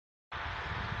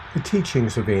The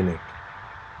teachings of Enoch.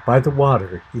 By the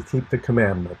water ye keep the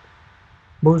commandment.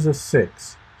 Moses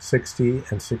 6, 60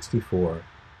 and 64.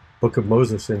 Book of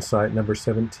Moses Insight number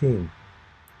 17.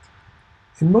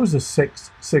 In Moses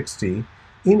 6:60,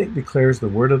 Enoch declares the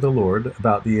word of the Lord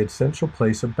about the essential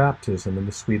place of baptism in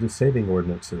the suite of saving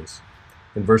ordinances.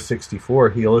 In verse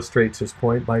 64, he illustrates his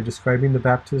point by describing the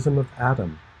baptism of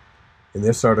Adam. In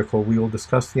this article, we will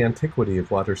discuss the antiquity of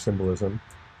water symbolism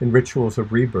in rituals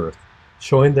of rebirth,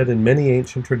 showing that in many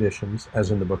ancient traditions, as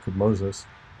in the Book of Moses,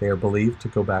 they are believed to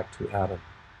go back to Adam.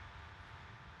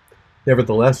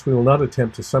 Nevertheless, we will not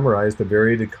attempt to summarize the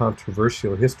varied and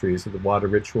controversial histories of the water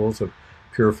rituals of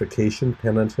purification,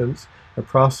 penitence, and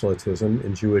proselytism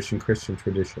in Jewish and Christian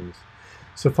traditions.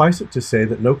 Suffice it to say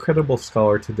that no credible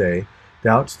scholar today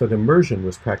doubts that immersion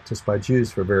was practiced by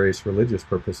Jews for various religious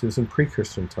purposes in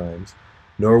pre-Christian times,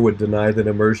 nor would deny that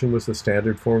immersion was the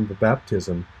standard form of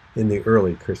baptism in the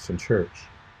early Christian church.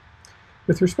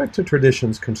 With respect to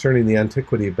traditions concerning the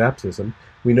antiquity of baptism,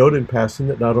 we note in passing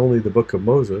that not only the Book of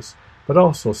Moses, but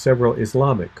also several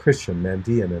Islamic, Christian,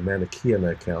 Mandean, and Manichaean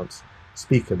accounts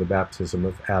speak of the baptism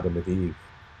of Adam and Eve.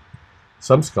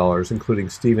 Some scholars, including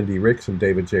Stephen D. Ricks and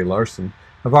David J. Larson,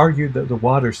 have argued that the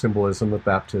water symbolism of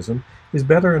baptism is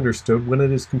better understood when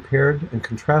it is compared and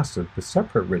contrasted with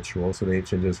separate rituals in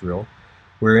ancient Israel,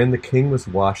 wherein the king was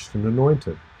washed and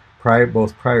anointed,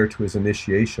 both prior to his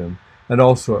initiation and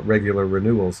also at regular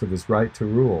renewals of his right to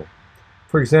rule.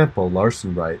 For example,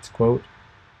 Larson writes, quote,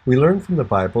 "We learn from the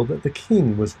Bible that the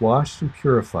king was washed and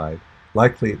purified,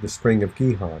 likely at the spring of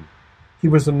Gihon. He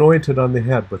was anointed on the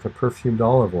head with a perfumed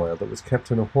olive oil that was kept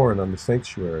in a horn on the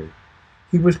sanctuary.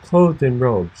 He was clothed in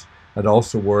robes and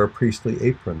also wore a priestly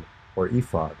apron, or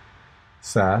ephod,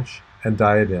 sash, and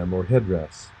diadem, or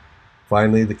headdress.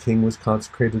 Finally, the king was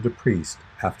consecrated a priest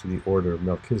after the order of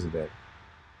Melchizedek."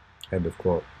 End of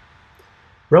quote.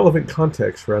 Relevant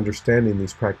context for understanding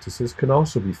these practices can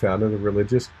also be found in the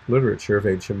religious literature of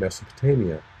ancient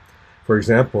Mesopotamia. For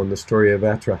example, in the story of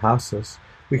Atrahasis,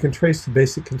 we can trace the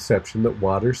basic conception that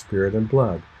water, spirit, and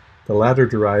blood, the latter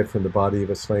derived from the body of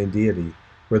a slain deity,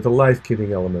 were the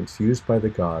life-giving elements used by the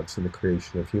gods in the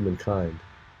creation of humankind.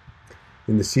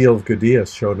 In the seal of Gudea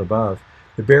shown above,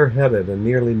 the bareheaded and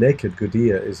nearly naked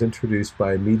Gudea is introduced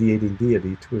by a mediating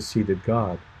deity to a seated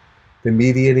god. The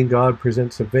mediating god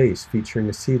presents a vase featuring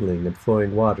a seedling and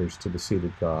flowing waters to the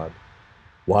seated god.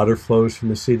 Water flows from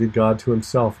the seated god to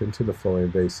himself into the flowing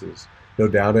vases, no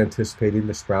doubt anticipating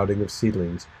the sprouting of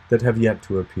seedlings that have yet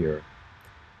to appear.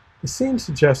 The scene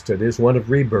suggested is one of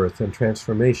rebirth and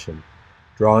transformation.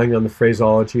 Drawing on the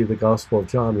phraseology of the Gospel of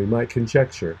John, we might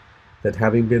conjecture that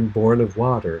having been born of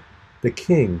water, the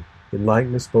king, in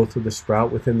likeness both of the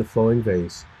sprout within the flowing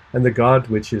vase and the god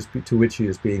to which he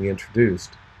is being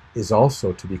introduced, is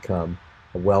also to become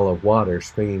a well of water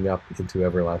springing up into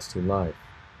everlasting life.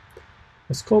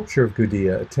 A sculpture of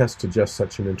Gudea attests to just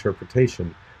such an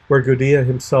interpretation, where Gudea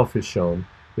himself is shown,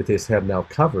 with his head now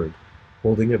covered,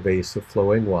 holding a vase of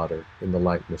flowing water in the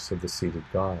likeness of the seated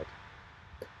god.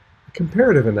 A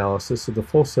comparative analysis of the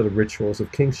full set of rituals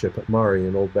of kingship at Mari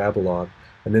in Old Babylon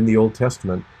and in the Old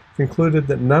Testament concluded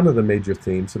that none of the major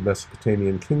themes of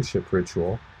Mesopotamian kingship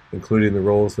ritual, including the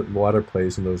roles that water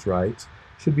plays in those rites,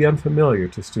 should be unfamiliar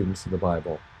to students of the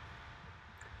Bible.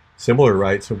 Similar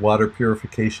rites of water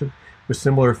purification with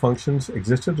similar functions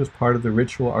existed as part of the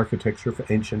ritual architecture for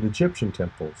ancient Egyptian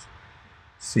temples.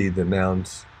 See the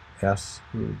nouns S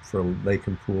for lake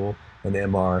and pool, and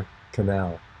MR,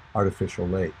 canal, artificial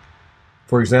lake.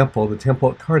 For example, the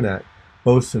temple at Karnak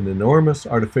boasts an enormous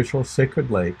artificial sacred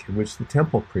lake in which the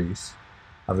temple priests,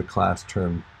 of the class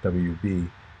termed WB,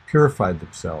 purified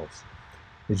themselves.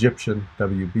 Egyptian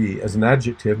WB as an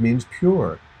adjective means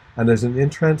pure, and as an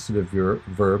intransitive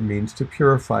verb means to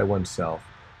purify oneself,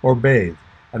 or bathe,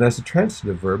 and as a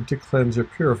transitive verb to cleanse or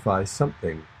purify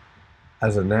something.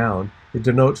 As a noun, it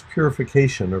denotes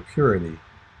purification or purity.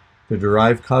 The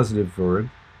derived causative verb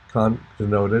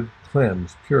denoted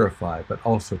cleanse, purify, but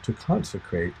also to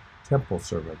consecrate temple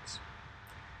servants.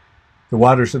 The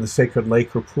waters of the sacred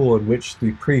lake or pool in which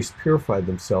the priests purified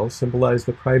themselves symbolize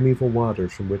the primeval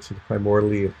waters from which the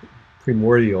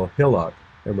primordial hillock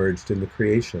emerged in the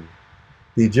creation.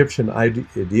 The Egyptian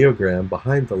ideogram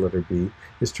behind the letter B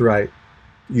is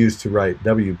used to write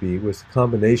WB was the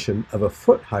combination of a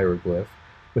foot hieroglyph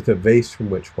with a vase from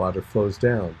which water flows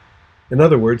down. In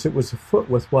other words, it was a foot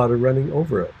with water running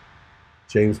over it.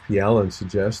 James P. Allen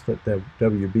suggests that the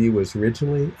WB was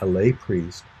originally a lay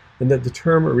priest and that the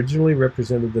term originally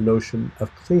represented the notion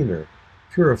of cleaner,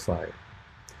 purifier.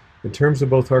 In terms of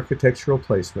both architectural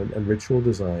placement and ritual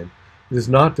design, it is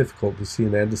not difficult to see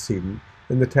an antecedent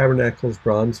in the tabernacle's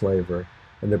bronze laver,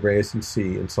 and the brazen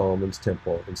sea in Solomon's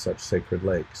temple and such sacred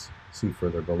lakes. See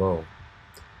further below.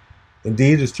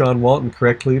 Indeed, as John Walton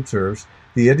correctly observes,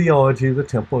 the ideology of the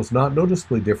temple is not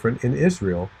noticeably different in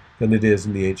Israel than it is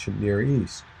in the ancient Near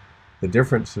East. The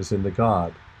difference is in the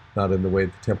God, not in the way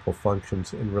the temple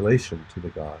functions in relation to the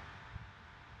God.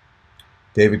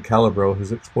 David Calabro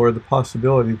has explored the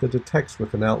possibility that a text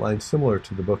with an outline similar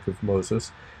to the Book of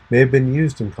Moses may have been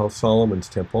used in Solomon's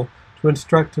temple to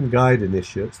instruct and guide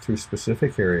initiates through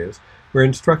specific areas where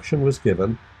instruction was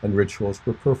given and rituals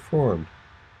were performed.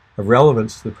 Of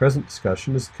relevance to the present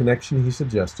discussion is the connection he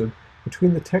suggested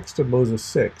between the text of Moses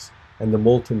 6 and the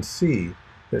molten sea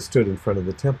that stood in front of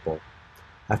the temple.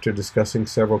 After discussing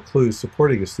several clues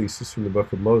supporting his thesis from the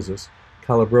Book of Moses,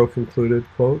 Calabro concluded,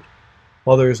 quote,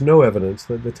 "While there is no evidence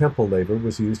that the temple laver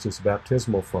was used as a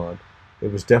baptismal font,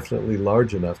 it was definitely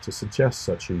large enough to suggest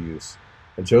such a use,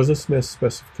 and Joseph Smith's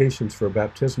specifications for a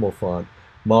baptismal font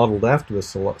modeled after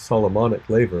the Solomonic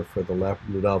laver for the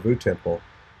Nauvoo temple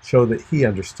show that he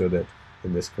understood it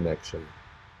in this connection."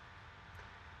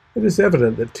 It is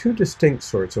evident that two distinct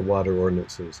sorts of water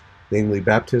ordinances, namely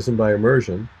baptism by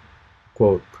immersion,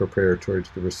 quote, preparatory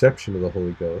to the reception of the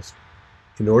Holy Ghost,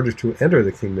 in order to enter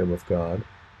the kingdom of God,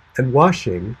 and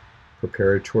washing,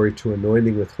 preparatory to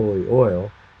anointing with holy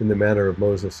oil, in the manner of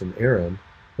Moses and Aaron,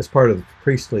 as part of the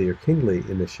priestly or kingly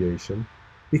initiation,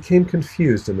 became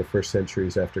confused in the first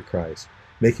centuries after Christ,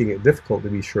 making it difficult to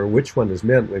be sure which one is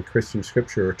meant when Christian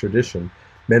scripture or tradition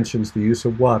mentions the use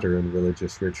of water in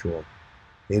religious ritual.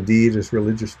 Indeed, as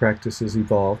religious practices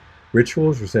evolved,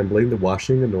 rituals resembling the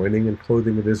washing, anointing, and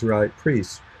clothing of Israelite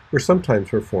priests were sometimes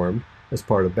performed as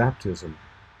part of baptism.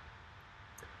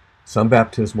 Some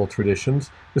baptismal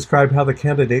traditions describe how the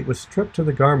candidate was stripped of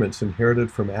the garments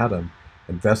inherited from Adam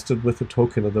and vested with the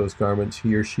token of those garments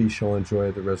he or she shall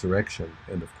enjoy the resurrection.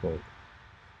 End of quote.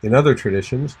 In other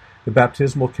traditions, the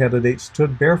baptismal candidate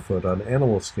stood barefoot on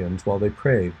animal skins while they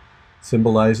prayed,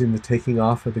 symbolizing the taking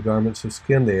off of the garments of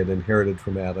skin they had inherited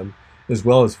from Adam, as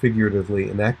well as figuratively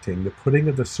enacting the putting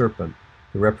of the serpent,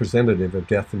 the representative of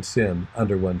death and sin,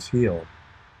 under one's heel.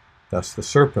 Thus the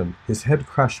serpent, his head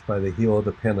crushed by the heel of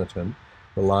the penitent,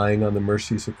 relying on the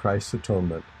mercies of Christ's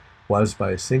atonement, was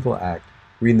by a single act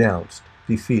renounced,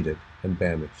 defeated, and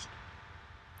banished.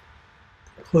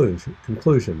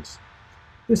 Conclusions.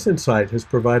 This insight has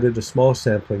provided a small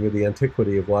sampling of the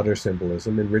antiquity of water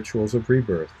symbolism in rituals of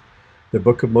rebirth. The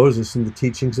Book of Moses and the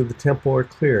teachings of the temple are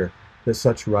clear that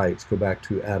such rites go back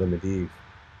to Adam and Eve.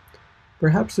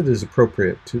 Perhaps it is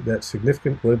appropriate that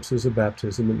significant glimpses of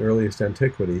baptism in earliest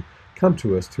antiquity come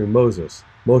to us through Moses,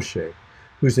 Moshe,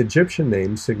 whose Egyptian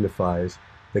name signifies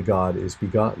the God is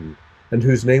begotten, and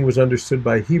whose name was understood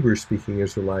by Hebrew-speaking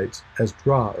Israelites as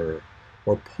Dra'er,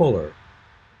 or puller.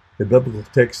 The biblical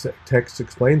text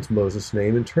explains Moses'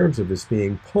 name in terms of his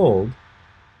being pulled,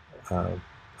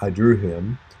 I drew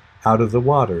him, out of the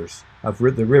waters of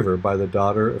the river by the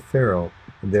daughter of Pharaoh,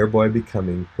 and thereby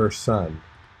becoming her son.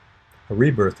 A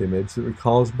rebirth image that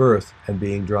recalls birth and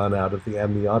being drawn out of the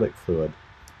amniotic fluid,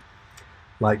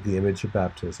 like the image of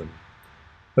baptism.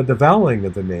 But the vowelling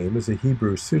of the name is a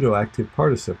Hebrew pseudo-active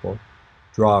participle,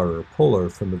 drawer or puller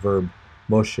from the verb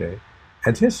Moshe,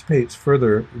 anticipates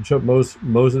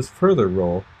Moses'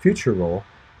 future role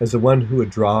as the one who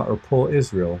would draw or pull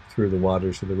Israel through the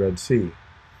waters of the Red Sea.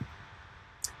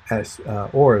 As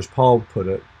Paul put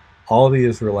it, all the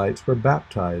Israelites were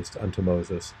baptized unto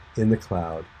Moses in the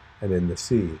cloud and in the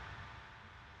sea.